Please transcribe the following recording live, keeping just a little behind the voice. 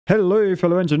Hello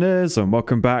fellow engineers and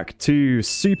welcome back to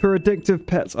Super Addictive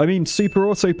Pets. Super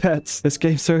Auto Pets. This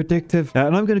game's so addictive.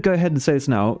 And I'm going to go ahead and say this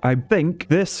now. I think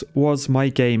this was my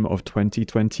game of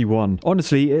 2021.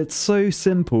 Honestly, it's so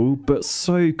simple but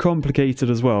so complicated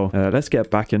as well. Let's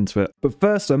get back into it. But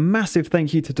first, a massive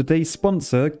thank you to today's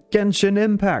sponsor, Genshin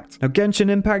Impact. Now, Genshin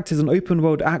Impact is an open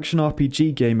world action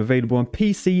RPG game available on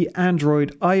PC,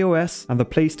 Android, iOS, and the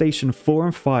PlayStation 4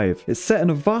 and 5. It's set in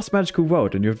a vast magical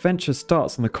world and your adventure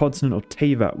starts on the continent of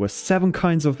Teyvat, where 7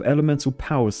 kinds of elemental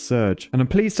powers surge. And I'm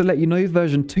pleased to let you know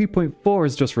version 2.4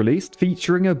 has just released,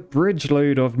 featuring a bridge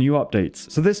load of new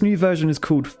updates. So this new version is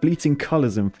called Fleeting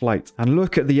Colors in Flight. And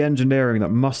look at the engineering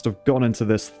that must have gone into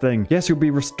this thing. Yes, you'll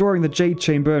be restoring the Jade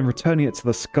Chamber and returning it to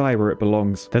the sky where it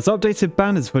belongs. There's updated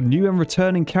banners for new and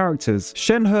returning characters.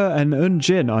 Shenhe and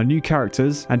Unjin are new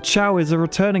characters, and Chao is a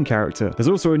returning character. There's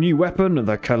also a new weapon,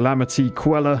 the Calamity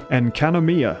Queller and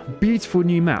Kanomiya. Beautiful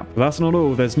new map. But that's not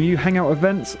all. There's new hangout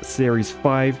events, Series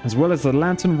 5, as well as the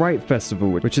Lantern Rite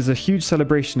Festival, which is a huge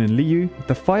celebration in Liu,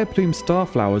 the Fire Plume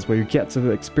Starflowers, where you get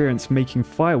to experience making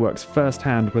fireworks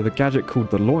firsthand with a gadget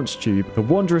called the Launch Tube, the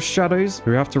Wanderous Shadows,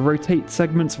 who have to rotate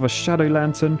segments of a shadow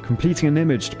lantern, completing an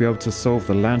image to be able to solve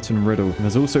the lantern riddle, and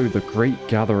there's also the Great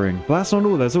Gathering. But that's not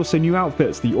all, there's also new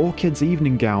outfits, the Orchid's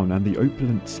Evening Gown and the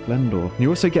Opulent Splendor. And you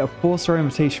also get a 4-star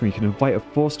invitation where you can invite a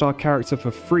 4-star character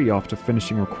for free after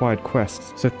finishing required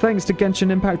quests. So thanks to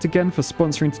Genshin Impact again for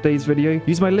sponsoring today's video.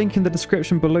 Use my link in the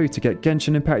description below to get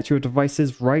Genshin Impact to your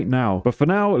devices right now. But for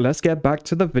now, let's get back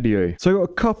to the video. So I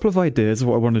got a couple of ideas of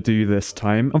what I want to do this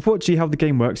time. Unfortunately, how the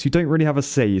game works, you don't really have a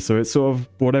say, so it's sort of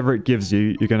whatever it gives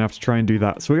you, you're going to have to try and do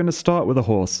that. So we're going to start with a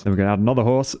horse. Then we're going to add another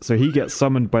horse, so he gets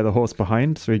summoned by the horse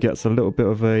behind, so he gets a little bit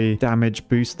of a damage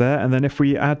boost there. And then if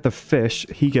we add the fish,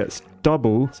 he gets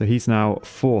double, so he's now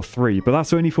 4-3, but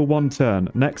that's only for 1 turn.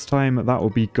 Next time that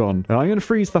will be gone. I'm going to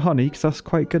freeze the honey because that's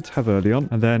quite good to have early on,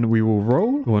 and then we will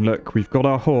roll. Oh, and look, we've got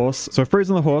our horse. So I've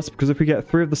frozen the horse because if we get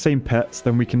 3 of the same pets,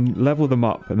 then we can level them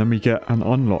up and then we get an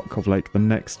unlock of like the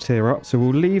next tier up. So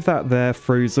we'll leave that there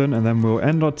frozen and then we'll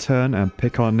end our turn and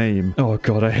pick our name. Oh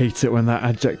god, I hate it when that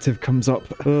adjective comes up.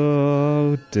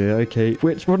 Oh dear. Okay,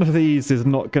 which one of these is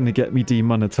not going to get me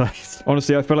demonetized?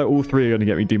 Honestly, I feel like all 3 are going to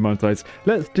get me demonetized.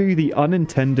 Let's do the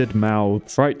unintended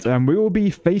mouths. Right, and we will be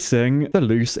facing the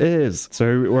loose ears. So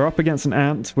we're up against an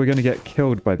ant. We're going to get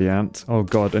killed by the ant. Oh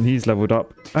god, and he's leveled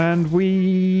up. And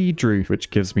we drew, which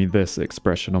gives me this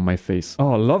expression on my face.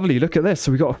 Oh, lovely. Look at this.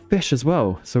 So we got a fish as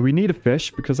well. So we need a fish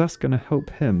because that's going to help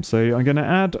him. So I'm going to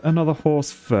add another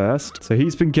horse first. So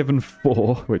he's been given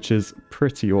 4, which is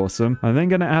pretty awesome. I'm then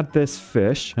going to add this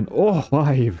fish. And oh,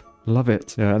 5. Love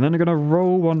it. Yeah, and then I'm going to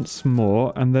roll once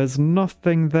more, and there's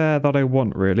nothing there that I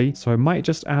want really. So I might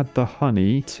just add the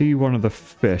honey to one of the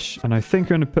fish, and I think I'm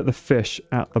going to put the fish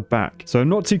at the back. So I'm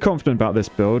not too confident about this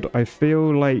build. I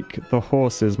feel like the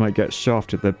horses might get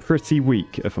shafted. They're pretty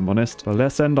weak, if I'm honest. But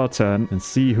let's end our turn and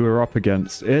see who we're up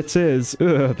against. It is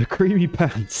the creamy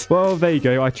pants. Well, there you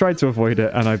go. I tried to avoid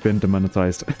it, and I've been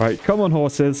demonetized. Right, come on,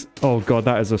 horses. Oh god,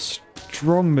 that is a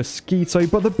strong mosquito,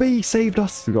 but the bee saved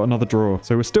us. We've got another draw.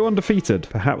 So we're still undefeated.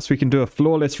 Perhaps we can do a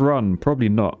flawless run. Probably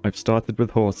not. I've started with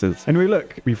horses. Anyway,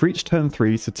 look, we've reached turn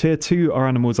 3, so tier 2 our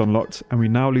animals unlocked, and we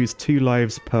now lose 2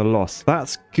 lives per loss.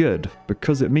 That's good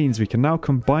because it means we can now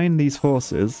combine these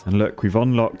horses, and look, we've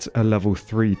unlocked a level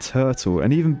 3 turtle,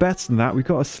 and even better than that, we've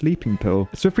got a sleeping pill.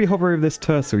 So if we hover over this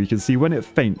turtle, you can see when it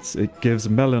faints, it gives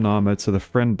melon armor to the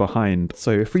friend behind.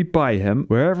 So if we buy him,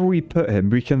 wherever we put him,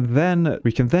 we can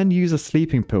then use a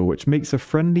sleeping pill, which makes a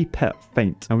friendly pet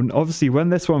faint. And obviously when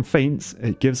this one faints,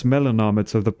 it gives melon armor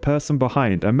to the person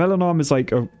behind. And melon armor is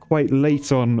like a quite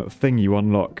late on thing you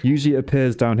unlock. Usually it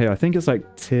appears down here. I think it's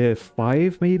like tier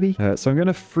 5 maybe. So I'm going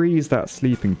to freeze that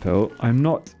sleeping pill. I'm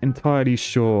not entirely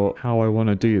sure how I want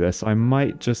to do this. I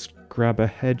might just grab a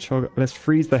hedgehog. Let's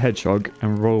freeze the hedgehog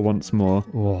and roll once more.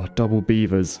 Oh, double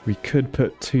beavers. We could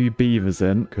put 2 beavers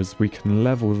in because we can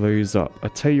level those up. I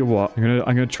tell you what, I'm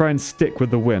gonna try and stick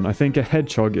with the win. I think a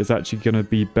hedgehog is actually gonna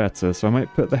be better. So I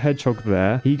might put the hedgehog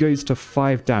there. He goes to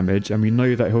 5 damage and we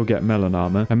know that he'll get melon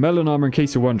armor. And melon armor, in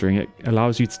case you're wondering, it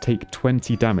allows you to take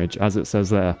 20 damage as it says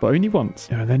there, but only once.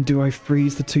 And then do I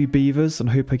freeze the 2 beavers and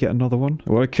hope I get another one?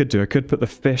 What I could do, I could put the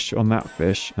fish on that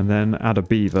fish and then add a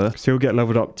beaver. So he'll get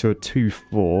leveled up to a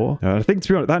 2-4. I think, to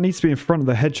be honest, that needs to be in front of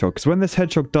the hedgehog, because when this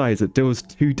hedgehog dies, it deals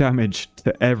 2 damage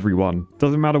to everyone.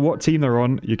 Doesn't matter what team they're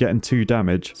on, you're getting 2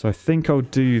 damage. So I think I'll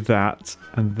do that,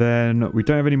 and then we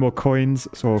don't have any more coins,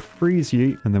 so I'll freeze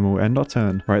you, and then we'll end our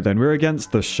turn. Right then, we're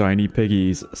against the shiny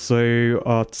piggies. So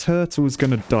our turtle's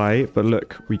gonna die, but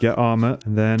look, we get armor,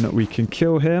 and then we can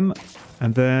kill him,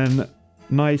 and then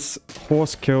Nice.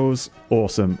 Horse kills.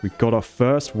 Awesome. We got our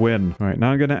first win. All right,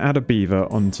 now I'm going to add a beaver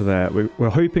onto there. We're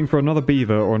hoping for another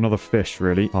beaver or another fish,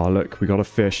 really. Oh, look, we got a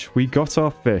fish. We got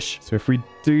our fish. So if we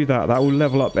do that, that will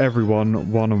level up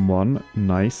everyone 1 on 1.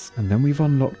 Nice. And then we've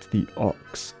unlocked the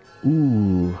ox.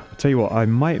 Ooh, I'll tell you what, I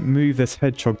might move this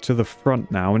hedgehog to the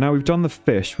front now. Now we've done the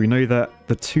fish, we know that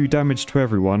the 2 damage to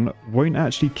everyone won't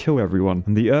actually kill everyone.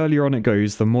 And the earlier on it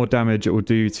goes, the more damage it will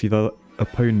do to the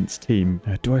opponent's team.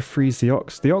 Do I freeze the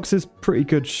ox? The ox is pretty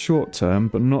good short term,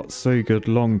 but not so good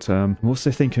long term. I'm also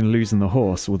thinking losing the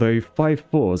horse, although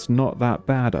 5-4 is not that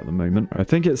bad at the moment. I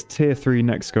think it's tier 3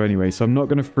 next go anyway, so I'm not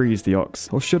going to freeze the ox.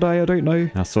 Or should I? I don't know.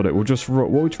 That's what it will just... What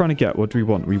are we trying to get? What do we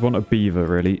want? We want a beaver,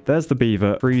 really. There's the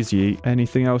beaver. Freeze ye.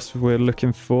 Anything else we're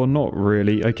looking for? Not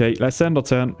really. Okay, let's end our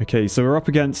turn. Okay, so we're up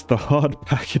against the hard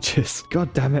packages.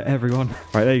 God damn it, everyone.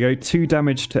 Right, there you go. 2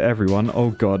 damage to everyone. Oh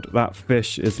god, that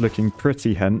fish is looking pretty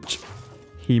hench.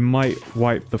 He might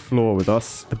wipe the floor with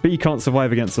us. The bee can't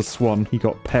survive against a swan. He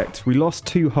got pecked. We lost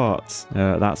 2 hearts.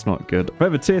 That's not good.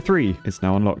 However, tier 3 is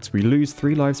now unlocked. We lose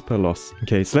 3 lives per loss.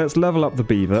 Okay, so let's level up the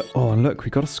beaver. Oh, and look,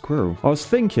 we got a squirrel. I was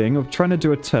thinking of trying to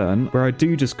do a turn where I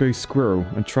do just go squirrel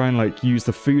and try and like use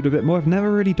the food a bit more. I've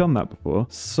never really done that before.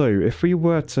 So if we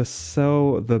were to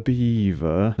sell the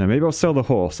beaver... No, maybe I'll sell the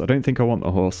horse. I don't think I want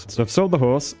the horse. So I've sold the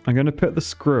horse. I'm going to put the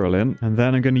squirrel in, and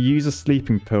then I'm going to use a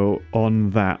sleeping pill on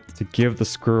that to give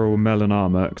the squirrel melon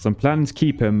armor, because I'm planning to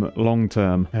keep him long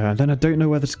term. And then I don't know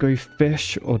whether to go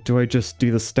fish or do I just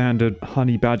do the standard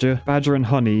honey badger. Badger and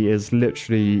honey is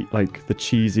literally like the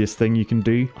cheesiest thing you can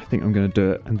do. I think I'm going to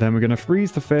do it. And then we're going to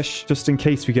freeze the fish just in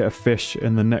case we get a fish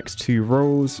in the next 2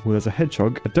 rolls. Well, there's a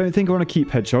hedgehog. I don't think I want to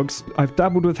keep hedgehogs. I've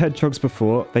dabbled with hedgehogs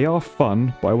before. They are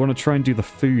fun, but I want to try and do the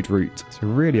food route. So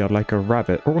really, I'd like a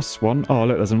rabbit or a swan. Oh,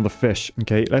 look, there's another fish.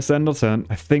 Okay, let's end our turn.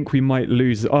 I think we might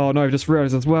lose. Oh no, I just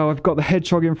realized as well, I've got the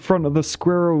hedgehog in front of the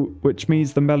squirrel, which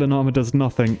means the melon armor does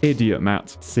nothing. Idiot,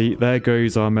 Matt. See, there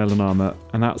goes our melon armor,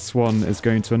 and that swan is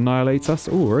going to annihilate us.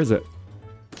 Oh, where is it?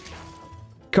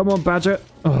 Come on, badger.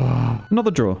 Oh, another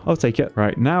draw. I'll take it.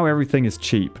 Right, now everything is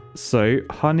cheap. So,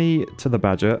 honey to the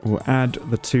badger. We'll add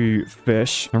the 2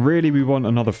 fish. And really, we want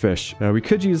another fish. We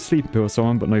could use a sleeping pill or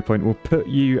someone, but no point. We'll put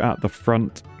you at the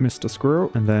front, Mr.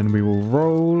 Squirrel. And then we will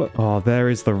roll. Oh, there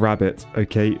is the rabbit.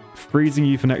 Okay, freezing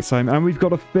you for next time. And we've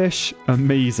got a fish.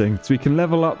 Amazing. So we can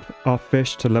level up our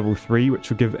fish to level 3,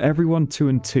 which will give everyone 2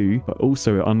 and 2. But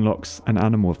also it unlocks an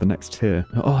animal of the next tier.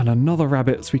 Oh, and another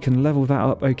rabbit. So we can level that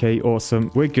up. Okay,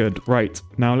 awesome. We're good. Right.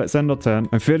 Now let's end our turn.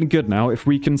 I'm feeling good now. If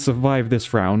we can survive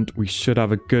this round, we should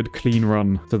have a good clean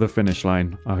run to the finish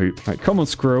line, I hope. Right, come on,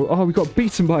 squirrel. Oh, we got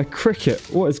beaten by a cricket.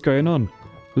 What is going on?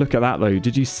 Look at that, though.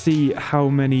 Did you see how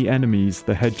many enemies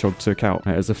the hedgehog took out?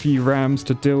 Right, there's a few rams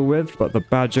to deal with, but the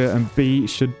badger and bee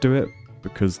should do it,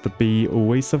 because the bee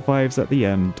always survives at the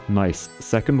end. Nice.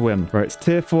 Second win. Right,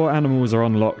 tier 4 animals are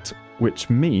unlocked,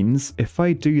 which means if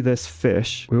I do this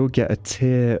fish, we'll get a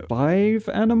tier 5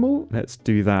 animal. Let's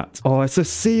do that. Oh, it's a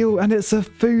seal and it's a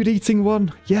food-eating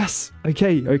one. Yes.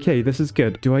 Okay, this is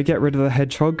good. Do I get rid of the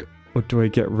hedgehog? Or do I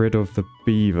get rid of the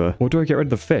beaver? Or do I get rid of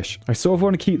the fish? I sort of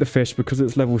want to keep the fish because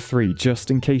it's level 3, just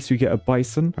in case we get a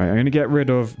bison. All right, I'm going to get rid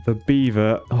of the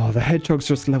beaver. Oh, the hedgehog's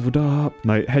just leveled up.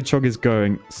 No, hedgehog is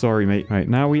going. Sorry, mate. All right,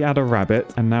 now we add a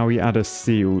rabbit, and now we add a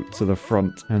seal to the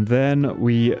front. And then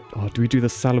we... Oh, do we do the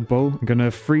salad bowl? I'm going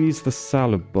to freeze the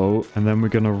salad bowl, and then we're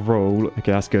going to roll.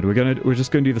 Okay, that's good. We're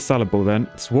just going to do the salad bowl then.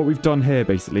 So what we've done here,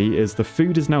 basically, is the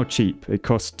food is now cheap. It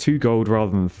costs 2 gold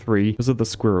rather than 3 because of the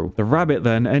squirrel. The rabbit,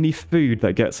 then, any food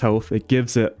that gets health, it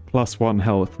gives it +1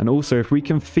 health. And also, if we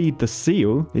can feed the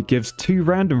seal, it gives 2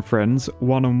 random friends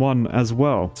 1 on 1 as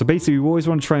well. So basically, we always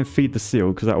want to try and feed the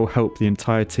seal because that will help the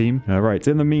entire team. All right,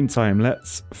 in the meantime,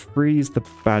 let's freeze the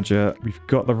badger. We've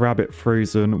got the rabbit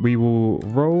frozen. We will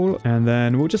roll and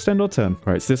then we'll just end our turn.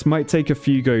 All right, so this might take a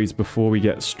few goes before we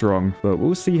get strong, but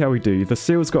we'll see how we do. The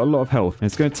seal's got a lot of health, and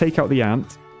it's going to take out the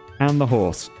ant and the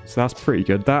horse. So that's pretty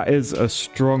good. That is a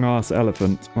strong-ass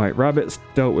elephant. Right, rabbit's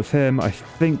dealt with him. I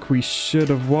think we should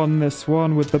have won this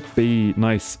one with the bee.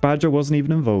 Nice. Badger wasn't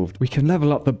even involved. We can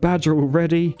level up the badger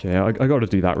already. Okay, I got to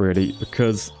do that really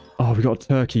because... Oh, we got a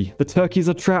turkey. The turkey's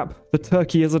a trap. The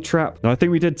turkey is a trap. No, I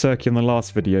think we did turkey in the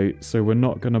last video, so we're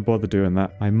not going to bother doing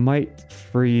that. I might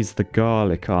freeze the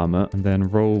garlic armor and then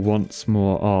roll once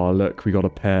more. Oh, look, we got a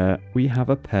pear. We have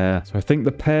a pear. So I think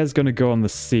the pear's going to go on the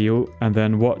seal and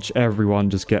then watch everyone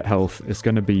just get health. It's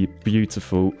going to be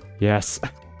beautiful. Yes.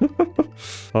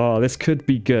 Oh, this could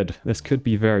be good. This could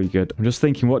be very good. I'm just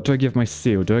thinking, what do I give my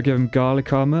seal? Do I give him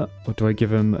garlic armor or do I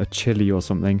give him a chili or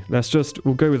something?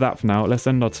 We'll go with that for now. Let's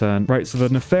end our turn. Right, so the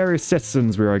nefarious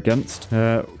citizens we're against.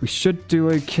 We should do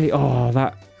okay. Oh,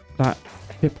 that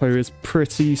hippo is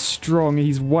pretty strong.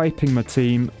 He's wiping my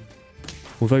team.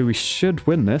 Although we should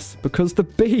win this because the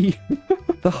bee,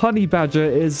 the honey badger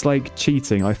is like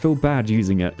cheating. I feel bad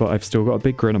using it, but I've still got a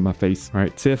big grin on my face. All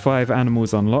right, tier 5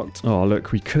 animals unlocked. Oh,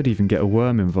 look, we could even get a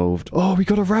worm involved. Oh, we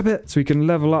got a rabbit. So we can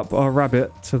level up our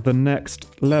rabbit to the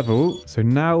next level. So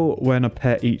now when a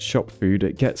pet eats shop food,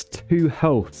 it gets 2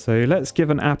 health. So let's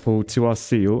give an apple to our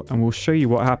seal and we'll show you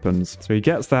what happens. So he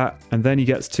gets that and then he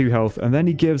gets 2 health and then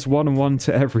he gives 1 and 1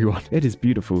 to everyone. It is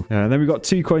beautiful. And then we've got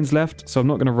 2 coins left. So I'm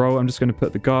not going to roll. I'm just going to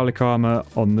put the garlic armor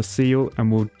on the seal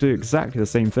and we'll do exactly the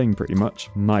same thing pretty much.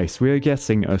 Nice. We are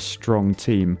getting a strong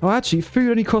team. Oh, actually,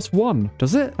 food only costs 1.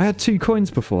 Does it? I had 2 coins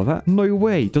before that. No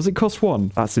way. Does it cost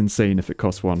 1? That's insane if it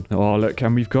costs 1. Oh, look.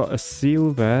 And we've got a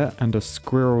seal there and a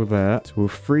squirrel there. So we'll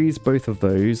freeze both of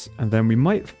those and then we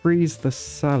might freeze the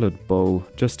salad bowl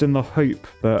just in the hope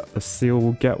that the seal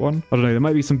will get one. I don't know. There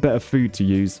might be some better food to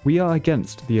use. We are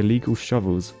against the illegal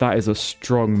shovels. That is a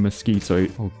strong mosquito.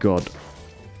 Oh, God.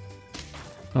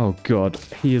 Oh, God.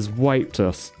 He has wiped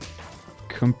us.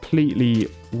 Completely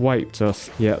wiped us.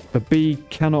 Yeah, the bee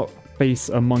cannot face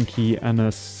a monkey and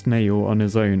a snail on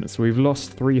his own. So we've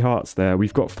lost 3 hearts there.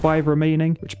 We've got 5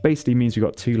 remaining, which basically means we've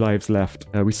got 2 lives left.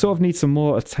 We sort of need some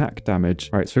more attack damage.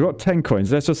 All right, so we've got 10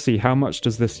 coins. Let's just see how much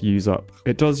does this use up.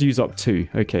 It does use up 2.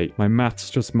 Okay, my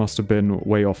maths just must have been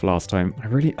way off last time.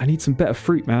 I need some better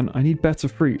fruit, man. I need better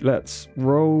fruit. Let's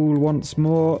roll once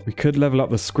more. We could level up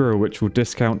the squirrel, which will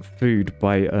discount food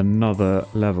by another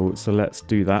level. So let's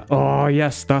do that. Oh,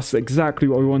 yes, that's exactly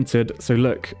what we wanted. So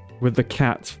look, with the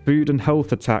cat, food and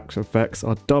health attack effects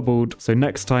are doubled. So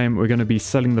next time we're going to be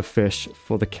selling the fish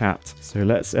for the cat. So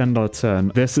let's end our turn.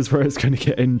 This is where it's going to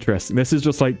get interesting. This is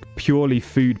just like purely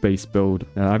food-based build.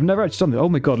 I've never actually done this. Oh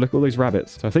my God, look at all those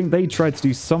rabbits. So I think they tried to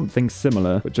do something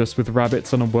similar, but just with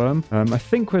rabbits on a worm. I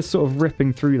think we're sort of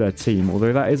ripping through their team,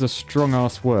 although that is a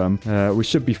strong-ass worm. We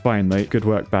should be fine though. Good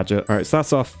work, Badger. All right, so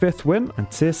that's our 5th win and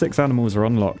tier 6 animals are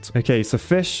unlocked. Okay, so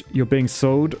fish, you're being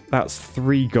sold. That's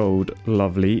 3 gold.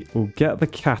 Lovely. We'll get the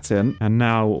cat in and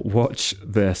now watch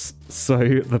this.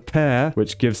 So the pear,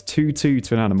 which gives 2-2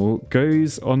 to an animal,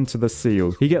 goes onto the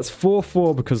seal. He gets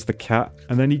 4-4 because of the cat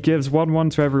and then he gives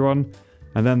 1-1 to everyone.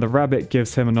 And then the rabbit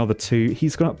gives him another 2.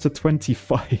 He's gone up to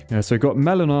 25. Yeah, so we've got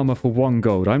melon armor for 1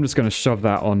 gold. I'm just going to shove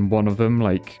that on one of them,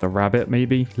 like the rabbit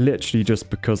maybe. Literally just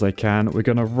because I can. We're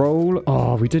going to roll.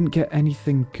 Oh, we didn't get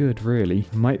anything good, really.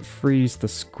 Might freeze the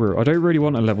squirrel. I don't really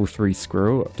want a level 3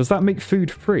 squirrel. Does that make food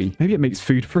free? Maybe it makes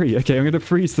food free. Okay, I'm going to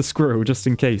freeze the squirrel just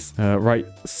in case. Right,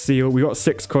 seal. We got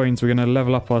 6 coins. We're going to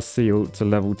level up our seal to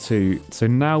level 2. So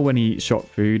now when he eats shop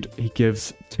food, he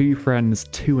gives 2 friends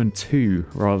 2 and 2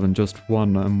 rather than just 1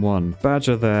 and 1.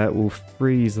 Badger there will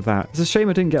freeze that. It's a shame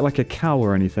I didn't get like a cow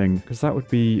or anything because that would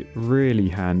be really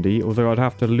handy, although I'd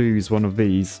have to lose one of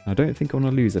these. I don't think I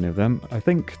want to lose any of them. I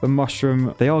think the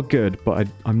mushroom, they are good, but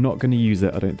I'm not going to use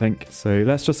it, I don't think. So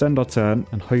let's just end our turn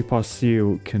and hope our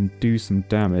seal can do some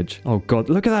damage. Oh God,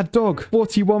 look at that dog.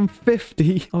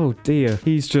 4150. Oh dear.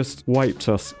 He's just wiped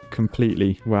us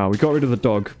completely. Wow, we got rid of the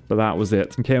dog, but that was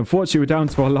it. Okay, unfortunately, we're down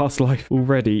to our last life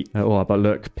already. Oh, but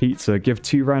look, pizza. Give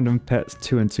 2 random pets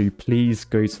 2 and 2. Please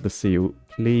go to the seal.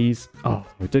 Please. Oh,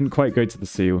 we didn't quite go to the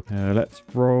seal. Let's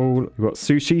roll. We've got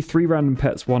sushi. 3 random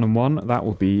pets 1 and 1. That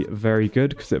will be very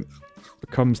good because it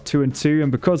becomes 2 and 2,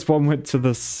 and because 1 went to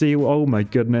the seal, oh my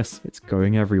goodness, it's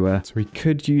going everywhere. So we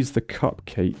could use the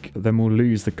cupcake, but then we'll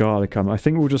lose the garlic. I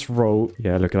think we'll just roll.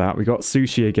 Yeah, look at that. We got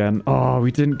sushi again. Oh,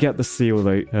 we didn't get the seal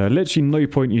though. Literally no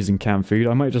point using canned food.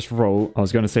 I might just roll. I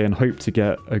was going to say and hope to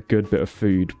get a good bit of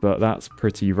food, but that's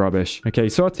pretty rubbish. Okay,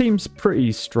 so our team's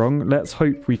pretty strong. Let's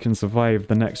hope we can survive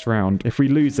the next round. If we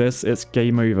lose this, it's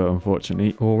game over,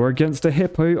 unfortunately. Or we're against a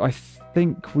hippo. I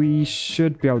think we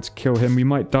should be able to kill him. We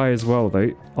might die as well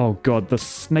though. Oh God, the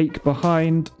snake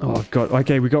behind. Oh God.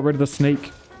 Okay, we got rid of the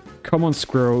snake. Come on,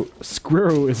 squirrel.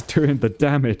 Squirrel is doing the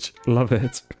damage. Love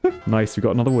it. Nice, we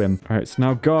got another win. All right, so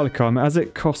now garlic armor. As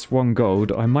it costs 1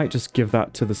 gold, I might just give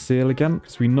that to the seal again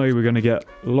because we know we're going to get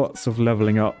lots of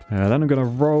leveling up. Then I'm going to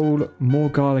roll more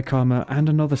garlic armor and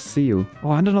another seal.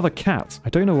 Oh, and another cat. I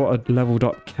don't know what a leveled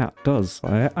up cat does.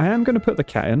 I am going to put the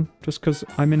cat in just because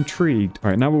I'm intrigued.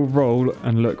 All right, now we'll roll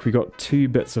and look, we got 2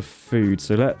 bits of food.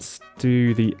 So let's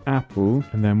do the apple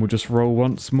and then we'll just roll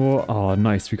once more. Oh,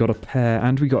 nice. We got a pear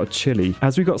and we got a chili.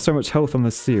 As we got so much health on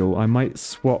the seal, I might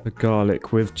swap the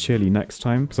garlic with chili next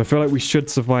time because I feel like we should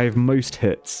survive most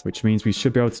hits, which means we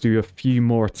should be able to do a few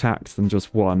more attacks than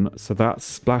just 1. So that's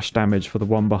splash damage for the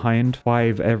one behind,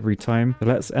 5 every time. So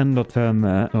let's end our turn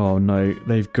there. Oh no,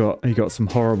 they got some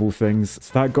horrible things.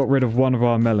 So that got rid of one of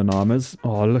our melon armors.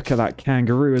 Oh, look at that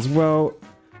kangaroo as well.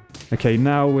 Okay,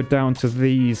 now we're down to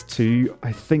these two.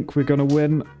 I think we're going to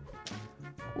win.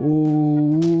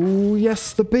 Oh,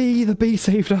 yes, the bee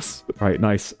saved us. Right,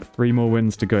 nice. 3 more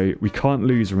wins to go. We can't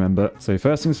lose, remember. So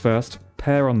first things first,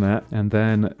 pear on there, and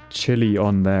then chili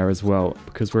on there as well,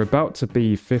 because we're about to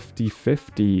be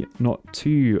 50-50, not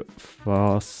too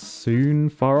far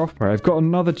off. Right, I've got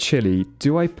another chili.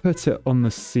 Do I put it on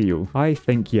the seal? I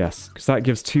think yes, because that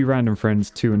gives 2 random friends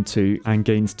 2 and 2 and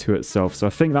gains 2 itself. So I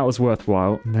think that was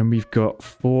worthwhile. And then we've got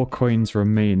 4 coins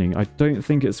remaining. I don't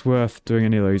think it's worth doing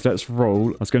any of those. Let's roll.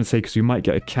 I was going to say because we might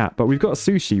get a cat, but we've got a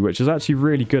sushi, which is actually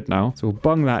really good now. So we'll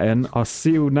bung that in. Our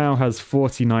seal now has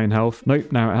 49 health.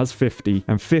 Nope, now it has 50.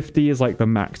 And 50 is like the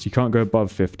max. You can't go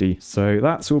above 50. So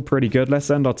that's all pretty good. Let's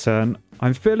end our turn.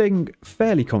 I'm feeling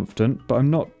fairly confident, but I'm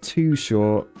not too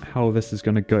sure how this is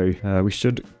going to go. We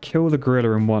should kill the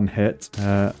gorilla in 1 hit.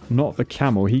 Not the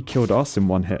camel. He killed us in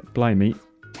 1 hit. Blimey.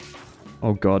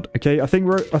 Oh god. Okay, I think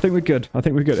we're good.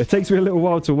 It takes me a little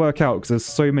while to work out because there's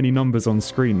so many numbers on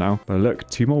screen now. But look,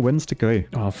 2 more wins to go.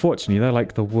 Oh, unfortunately, they're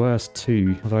like the worst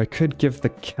 2. Although I could give the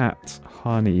cat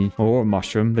honey or a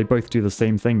mushroom. They both do the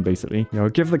same thing, basically. Yeah, I'll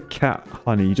give the cat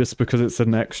honey just because it's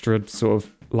an extra sort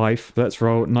of life. Let's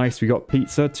roll. Nice, we got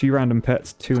pizza. 2 random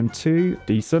pets, 2 and 2.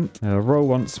 Decent. Roll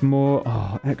once more.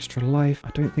 Oh, extra life.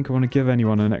 I don't think I want to give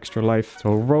anyone an extra life.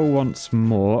 So I'll roll once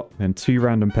more. Then 2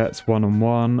 random pets, 1 and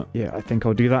 1. Yeah, I think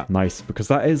I'll do that. Nice, because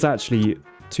that is actually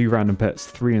 2 random pets,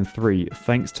 3 and 3,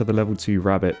 thanks to the level 2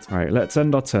 rabbit. All right, let's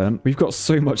end our turn. We've got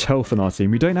so much health in our team.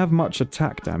 We don't have much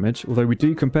attack damage, although we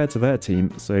do compared to their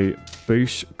team. So,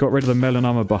 boosh. Got rid of the melon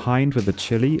armor behind with the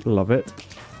chili. Love it.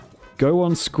 Go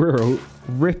on squirrel,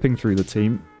 ripping through the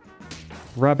team.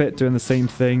 Rabbit doing the same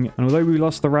thing. And although we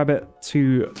lost the rabbit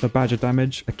to the badger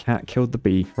damage, a cat killed the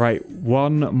bee. Right,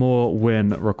 1 more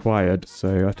win required.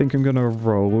 So I think I'm going to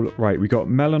roll. Right, we got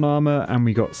melon armor and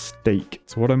we got steak.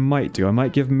 So what I might do, I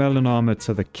might give melon armor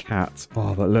to the cat.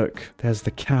 Oh, but look, there's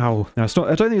the cow. Now, it's not,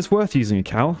 I don't think it's worth using a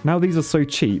cow. Now these are so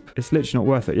cheap, it's literally not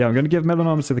worth it. Yeah, I'm going to give melon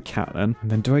armor to the cat then.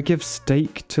 And then do I give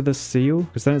steak to the seal?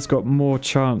 Because then it's got more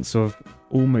chance of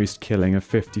almost killing a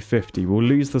 50-50. We'll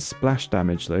lose the splash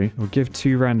damage though. We'll give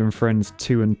 2 random friends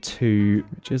 2 and 2,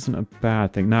 which isn't a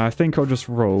bad thing. Now I think I'll just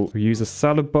roll. We'll use a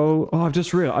salad bowl. Oh, I've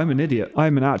just realized I'm an idiot.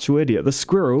 I'm an actual idiot. The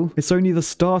squirrel, it's only the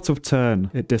start of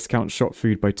turn. It discounts shop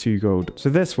food by 2 gold. So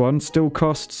this one still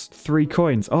costs 3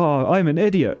 coins. Oh, I'm an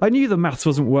idiot. I knew the maths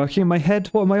wasn't working in my head.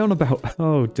 What am I on about?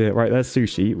 Oh dear. Right, there's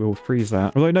sushi. We'll freeze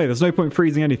that. Although no, there's no point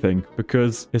freezing anything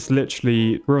because it's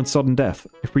literally, we're on sudden death.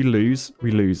 If we lose,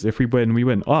 we lose. If we win, we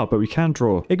win. Ah, but we can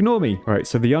draw. Ignore me. All right,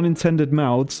 so the unintended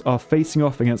mouths are facing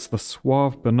off against the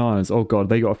suave bananas. Oh god,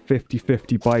 they got a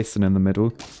 50-50 bison in the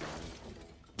middle.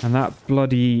 And that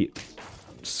bloody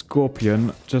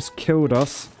scorpion just killed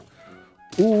us.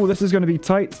 Oh, this is going to be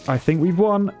tight. I think we've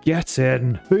won. Get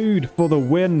in. Food for the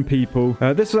win, people.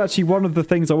 This was actually one of the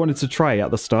things I wanted to try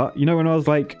at the start. You know, when I was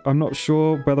like, I'm not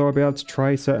sure whether I'll be able to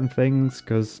try certain things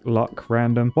because luck,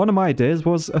 random. One of my ideas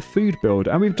was a food build,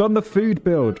 and we've done the food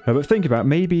build. But think about it,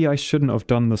 maybe I shouldn't have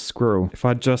done the squirrel. If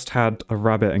I'd just had a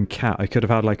rabbit and cat, I could have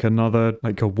had like another,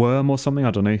 like a worm or something.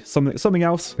 I don't know. Something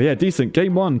else. But yeah, decent.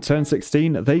 Game 1, turn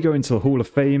 16. They go into the Hall of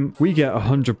Fame. We get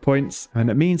 100 points,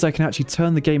 and it means I can actually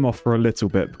turn the game off for a little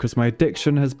bit because my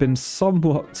addiction has been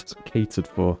somewhat catered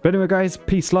for. But anyway, guys,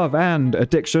 peace, love, and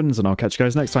addictions, and I'll catch you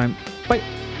guys next time. Bye.